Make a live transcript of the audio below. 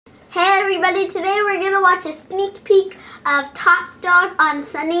Hey everybody, today we're going to watch a sneak peek of Top Dog on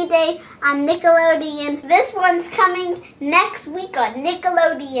Sunny Day on Nickelodeon. This one's coming next week on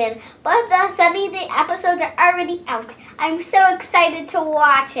Nickelodeon, but the Sunny Day episodes are already out. I'm so excited to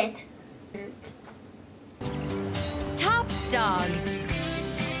watch it. Top Dog.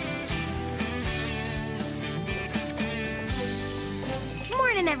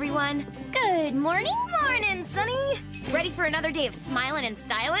 Morning, everyone. Good morning. Morning, Sunny. Ready for another day of smiling and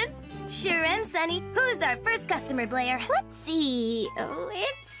styling? Sure am, Sunny. Who's our first customer, Blair? Let's see. Oh,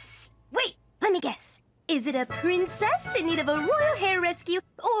 it's... Wait, let me guess. Is it a princess in need of a royal hair rescue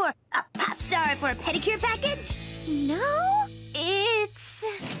or a pop star for a pedicure package? No, it's...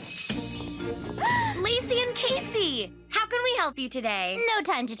 Lacey and Casey. How can we help you today? No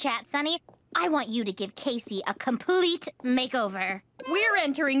time to chat, Sunny. I want you to give Casey a complete makeover. We're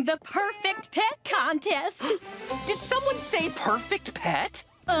entering the Perfect Pet Contest. Did someone say perfect pet?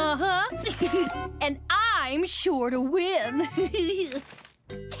 Uh-huh. And I'm sure to win.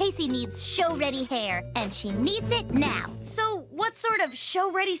 Casey needs show-ready hair, and she needs it now. So what sort of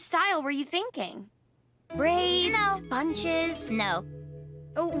show-ready style were you thinking? Braids? No. Bunches? No.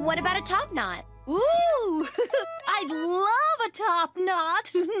 Oh, what about a top knot? Ooh! I'd love a top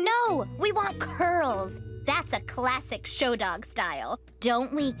knot. No, we want curls. That's a classic show dog style.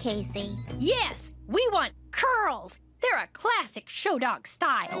 Don't we, Casey? Yes, we want curls. They're a classic show dog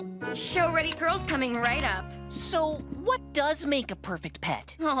style. Show-ready curls coming right up. So, what does make a perfect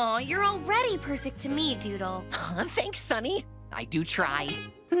pet? Oh, you're already perfect to me, Doodle. Thanks, Sunny. I do try.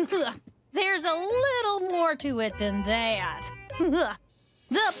 There's a little more to it than that.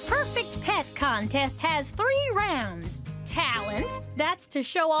 The Perfect Pet Contest has 3 rounds. Talent, that's to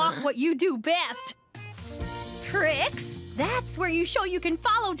show off what you do best. Tricks, that's where you show you can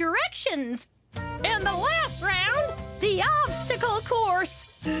follow directions. And the last round, the obstacle course.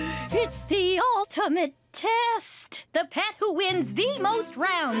 It's the ultimate test. The pet who wins the most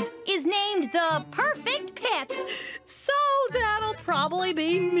rounds is named the Perfect Pet. So that'll probably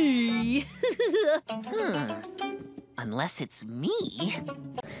be me. Unless it's me.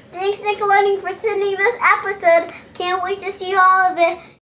 Thanks Nickelodeon for sending this episode. Can't wait to see all of it.